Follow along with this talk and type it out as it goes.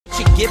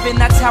given,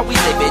 that's how we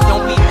live it.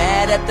 Don't be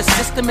mad at the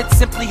system, it's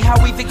simply how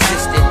we've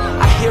existed.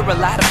 I hear a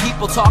lot of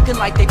people talking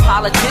like they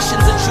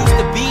politicians and choose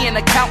to be an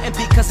accountant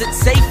because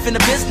it's safe in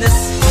the business.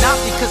 Not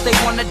because they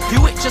want to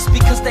do it, just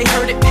because they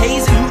heard it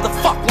pays. And who the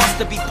fuck wants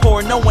to be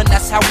poor knowing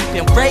that's how we've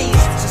been raised?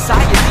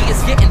 Society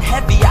is getting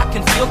heavy, I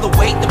can feel the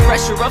weight. The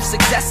pressure of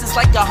success is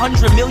like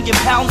 100 million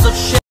pounds of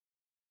shit.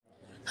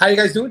 How you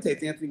guys doing today?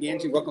 It's Anthony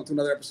Gangi. Welcome to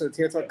another episode of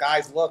Tear Talk.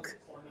 Guys, look,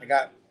 I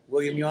got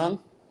William Young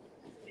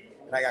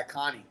and I got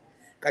Connie.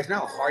 Guys, you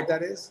know how hard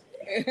that is?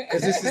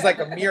 Because this is like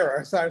a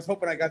mirror, so I was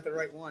hoping I got the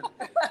right one.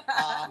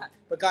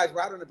 But guys,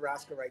 we're out in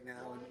Nebraska right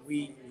now, and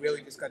we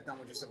really just got done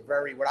with just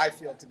what I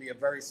feel to be a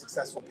very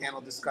successful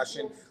panel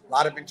discussion, a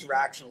lot of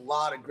interaction, a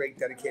lot of great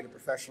dedicated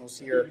professionals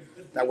here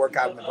that work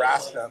out in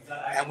Nebraska.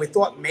 And we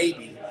thought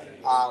maybe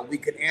we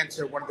could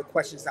answer one of the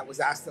questions that was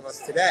asked of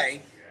us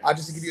today,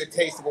 just to give you a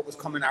taste of what was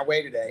coming our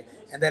way today.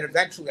 And then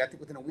eventually, I think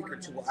within a week or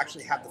two, we'll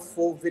actually have the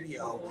full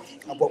video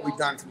of what we've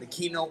done from the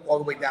keynote all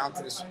the way down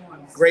to this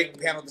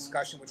great panel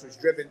discussion, which was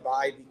driven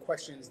by the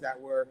questions that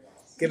were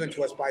given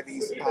to us by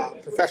these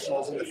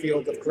professionals in the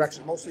field of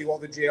correction, mostly all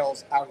the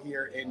jails out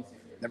here in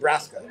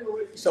Nebraska.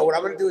 So what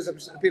I'm going to do is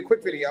it'll be a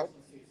quick video.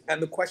 And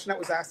the question that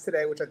was asked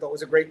today, which I thought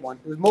was a great one,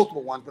 there was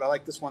multiple ones, but I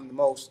like this one the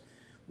most,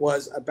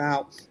 was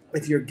about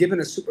if you're given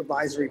a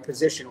supervisory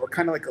position or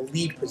kind of like a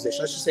lead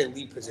position, let's just say a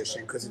lead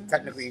position because it's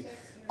technically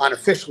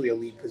unofficially a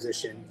lead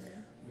position,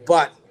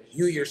 but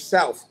you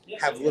yourself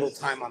have little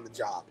time on the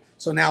job.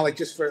 So now, like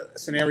just for a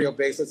scenario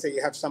based, let's say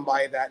you have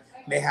somebody that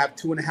may have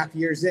 2.5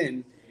 years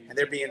in and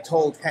they're being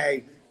told,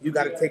 hey, you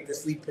got to take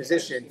this lead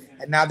position.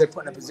 And now they're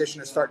put in a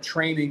position to start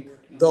training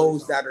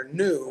those that are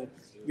new.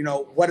 You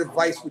know, what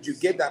advice would you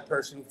give that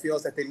person who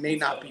feels that they may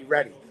not be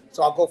ready?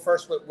 So I'll go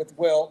first with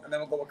Will, and then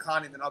we'll go with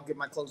Connie, and then I'll give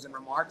my closing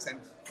remarks. And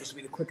this will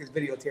be the quickest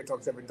video Tear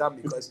Talk's ever done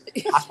because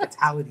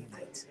hospitality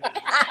night.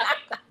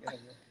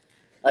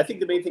 I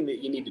think the main thing that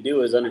you need to do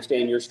is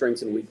understand your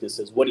strengths and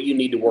weaknesses. What do you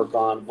need to work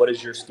on? What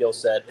is your skill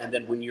set? And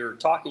then when you're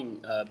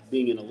talking,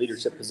 being in a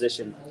leadership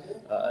position,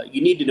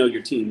 you need to know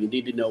your team. You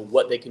need to know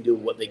what they can do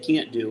and what they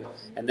can't do.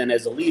 And then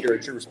as a leader,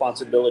 it's your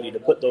responsibility to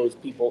put those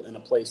people in a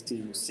place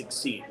to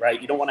succeed,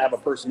 right? You don't want to have a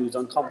person who's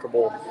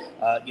uncomfortable,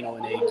 in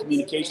a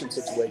communication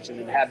situation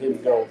and have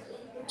him go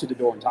to the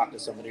door and talk to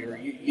somebody, or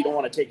you don't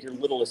want to take your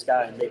littlest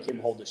guy and make him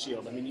hold the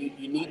shield. I mean,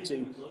 you need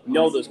to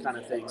know those kind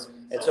of things.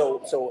 And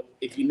so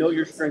if you know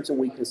your strengths and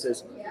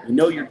weaknesses, you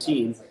know your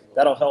team,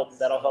 that'll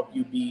help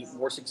you be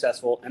more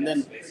successful. And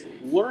then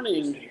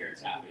learning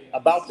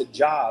about the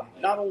job,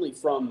 not only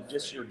from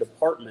just your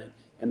department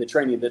and the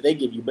training that they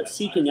give you, but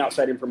seeking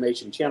outside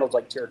information, channels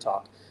like Tear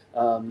Talk,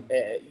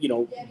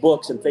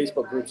 books and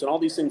Facebook groups and all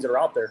these things that are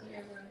out there.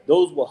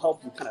 Those will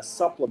help you kind of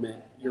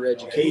supplement your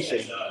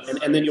education,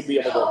 and then you'll be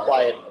able to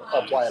apply it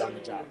on the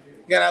job.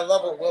 Yeah, and I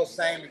love what Will's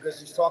saying because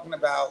he's talking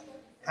about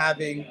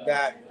having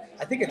that.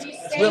 I think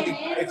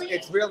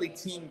it's really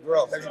team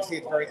growth. As you can see,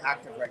 it's very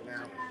active right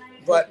now.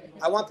 But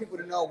I want people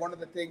to know one of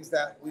the things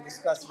that we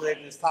discussed related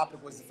to this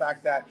topic was the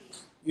fact that,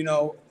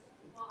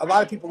 a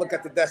lot of people look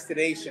at the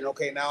destination.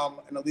 Okay, now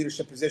I'm in a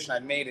leadership position. I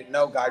made it.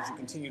 No, guys, you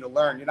continue to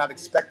learn. You're not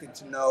expected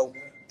to know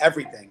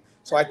everything.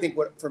 So I think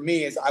what for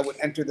me is I would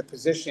enter the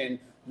position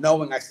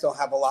knowing I still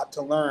have a lot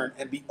to learn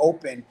and be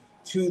open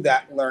to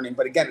that learning.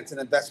 But again, it's an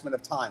investment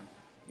of time.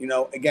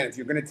 Again, if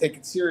you're going to take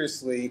it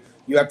seriously,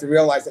 you have to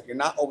realize that you're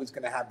not always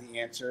going to have the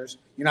answers.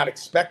 You're not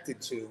expected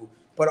to.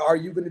 But are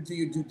you going to do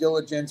your due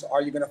diligence?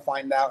 Are you going to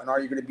find out? And are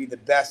you going to be the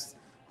best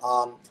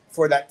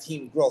for that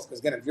team growth? Because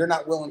again, if you're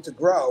not willing to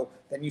grow,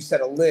 then you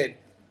set a lid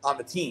on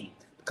the team.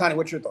 Connie,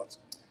 what's your thoughts?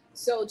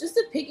 So just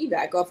to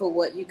piggyback off of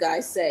what you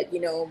guys said,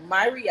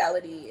 my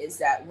reality is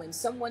that when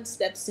someone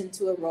steps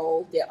into a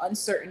role, they're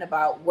uncertain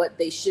about what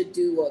they should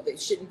do or they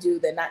shouldn't do.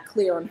 They're not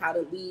clear on how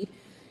to lead.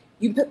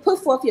 You put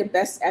forth your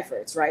best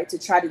efforts, right, to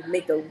try to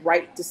make the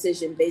right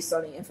decision based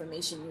on the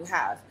information you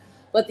have.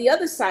 But the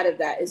other side of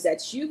that is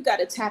that you've got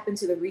to tap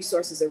into the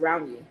resources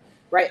around you,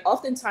 right?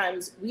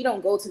 Oftentimes we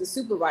don't go to the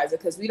supervisor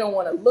because we don't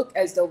want to look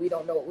as though we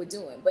don't know what we're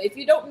doing. But if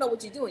you don't know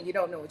what you're doing, you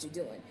don't know what you're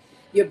doing.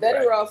 You're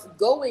better off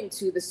going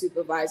to the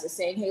supervisor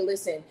saying, hey,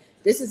 listen,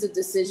 this is a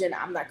decision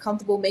I'm not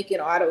comfortable making,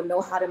 or I don't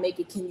know how to make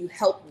it. Can you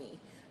help me?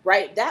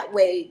 Right? That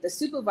way, the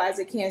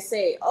supervisor can't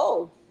say,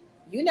 oh,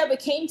 you never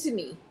came to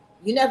me.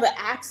 You never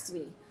asked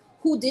me.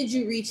 Who did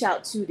you reach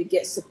out to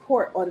get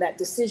support on that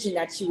decision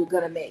that you were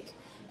going to make?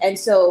 And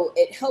so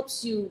it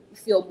helps you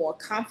feel more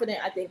confident,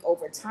 I think,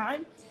 over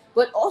time.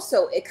 But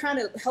also, it kind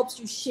of helps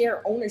you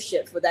share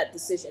ownership for that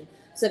decision.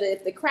 So that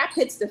if the crap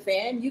hits the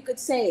fan, you could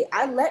say,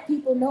 I let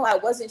people know I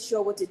wasn't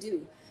sure what to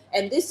do.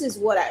 And this is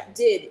what I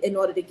did in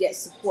order to get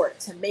support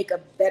to make a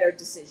better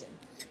decision.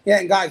 Yeah,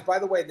 and guys, by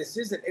the way, this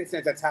is an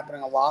incident that's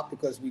happening a lot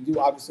because we do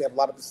obviously have a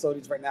lot of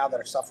facilities right now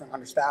that are suffering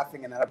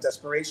understaffing and out of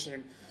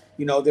desperation.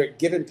 They're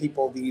giving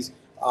people these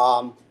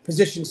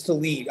positions to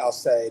lead, I'll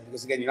say,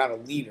 because again, you're not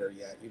a leader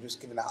yet. You're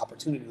just given the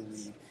opportunity to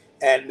lead.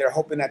 And they're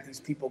hoping that these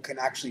people can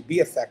actually be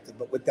effective.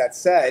 But with that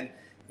said,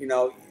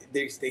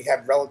 they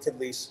have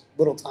relatively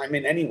little time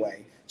in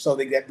anyway. So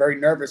they get very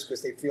nervous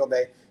because they feel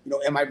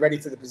am I ready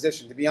for the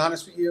position? To be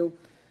honest with you,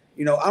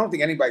 you know, I don't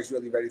think anybody's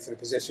really ready for the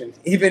position.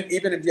 Even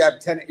if you have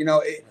 10, you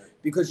know,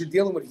 because you're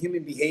dealing with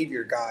human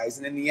behavior, guys.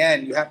 And in the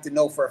end, you have to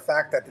know for a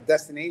fact that the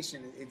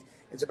destination,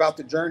 it's about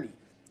the journey.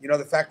 You know,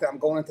 the fact that I'm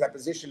going into that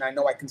position, I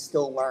know I can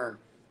still learn,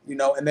 you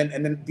know, and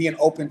then being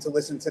open to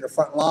listen to the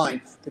front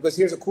line. Because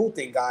here's a cool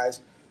thing,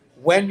 guys.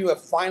 When you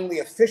have finally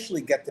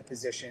officially get the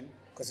position,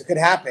 because it could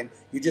happen,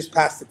 you just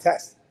passed the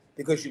test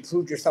because you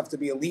proved yourself to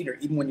be a leader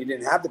even when you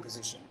didn't have the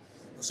position.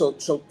 So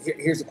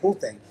here's the cool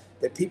thing.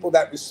 The people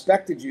that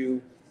respected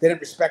you didn't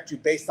respect you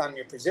based on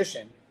your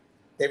position.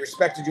 They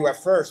respected you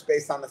at first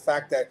based on the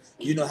fact that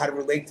you know how to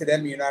relate to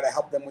them, you know how to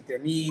help them with their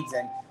needs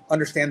and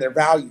understand their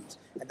values.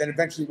 And then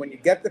eventually when you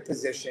get the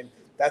position,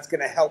 that's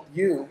going to help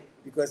you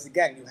because,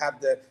 again, you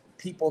have the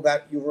people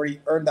that you've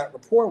already earned that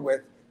rapport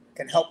with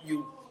can help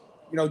you,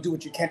 you know, do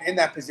what you can in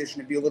that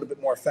position and be a little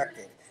bit more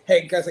effective.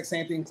 Hey, you guys like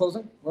saying anything in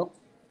closing? Well,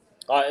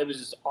 it was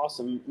just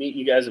awesome meeting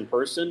you guys in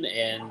person,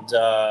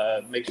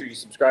 and make sure you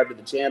subscribe to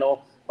the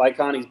channel, buy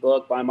Connie's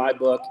book, buy my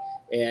book.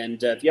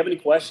 And if you have any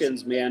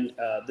questions, man,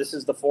 this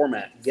is the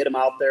format. Get them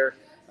out there,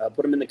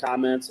 put them in the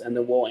comments, and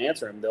then we'll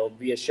answer them. They'll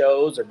be via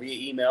shows or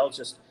via emails.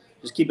 Just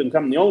keep them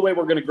coming. The only way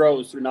we're going to grow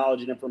is through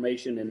knowledge and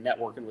information and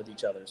networking with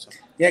each other. So,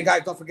 yeah,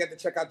 guys, don't forget to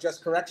check out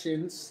Just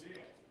Corrections.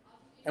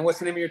 And what's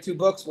the name of your two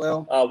books,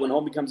 Will? When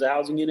Home Becomes a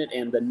Housing Unit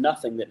and The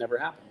Nothing That Never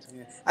Happened.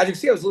 Yeah. As you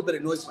can see, I was a little bit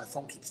annoyed because my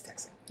phone keeps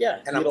texting. Yeah,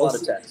 and you get a lot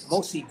of texts.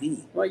 I'm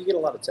OCD. Well, you get a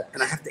lot of texts.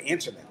 And I have to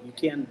answer them. You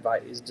can buy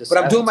it's just.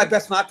 But I'm doing my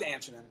best not to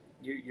answer them.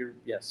 You're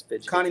yes,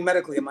 fidgety. Connie,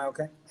 medically, am I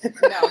okay?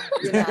 No,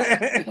 you're not.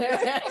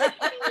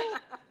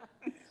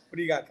 What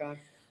do you got, Con?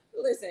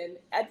 Listen,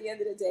 at the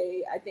end of the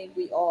day, I think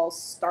we all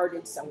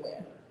started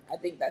somewhere. I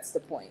think that's the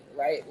point,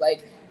 right?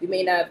 Like, we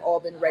may not have all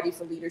been ready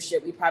for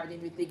leadership. We probably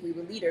didn't even think we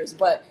were leaders,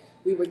 but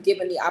we were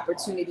given the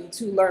opportunity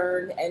to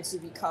learn and to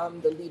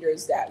become the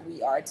leaders that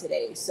we are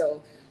today.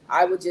 So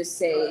I would just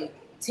say,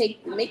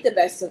 make the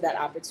best of that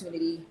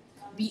opportunity.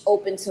 Be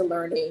open to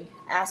learning.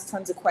 Ask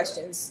tons of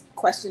questions.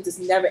 Questions is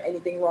never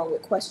anything wrong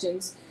with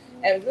questions.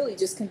 And really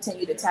just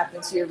continue to tap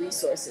into your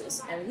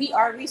resources. And we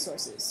are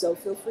resources. So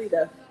feel free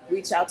to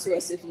reach out to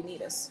us if you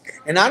need us.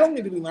 And not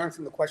only did we learn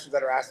from the questions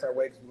that are asked our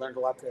way, because we learned a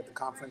lot today at the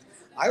conference,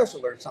 I also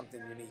learned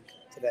something unique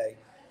today.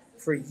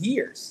 For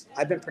years,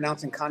 I've been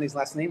pronouncing Connie's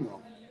last name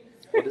wrong.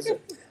 What is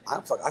it? I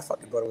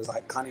fucking thought it was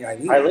like Connie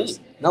Alleyne. Alleyne.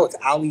 No, it's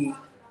Alleyne.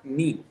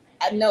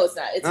 No, it's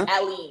not. It's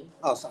Alleyne.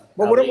 Oh, sorry.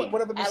 Well, Alleyne.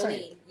 whatever you say.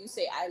 Alleyne. You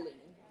say Alleyne.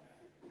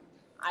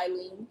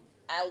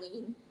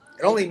 Alleyne.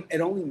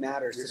 It only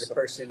matters to the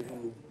person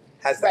who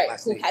has that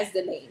last name. Who has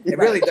the name. It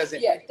really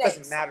doesn't. Yeah, it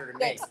doesn't matter to me.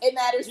 Thanks. It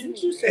matters to me.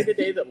 Didn't you say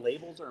today that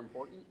labels are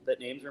important? That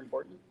names are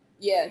important?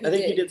 Yeah, I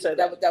think you did say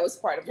that. That was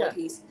part of what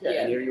he's. Yeah,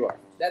 and here you are.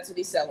 That's what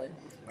he's selling.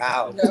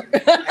 Wow. No.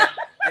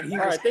 And he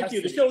All was right, thank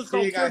you. The cussing. show is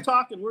called See you Pure guys.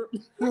 Talk, and we're.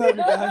 Love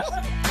you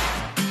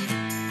guys.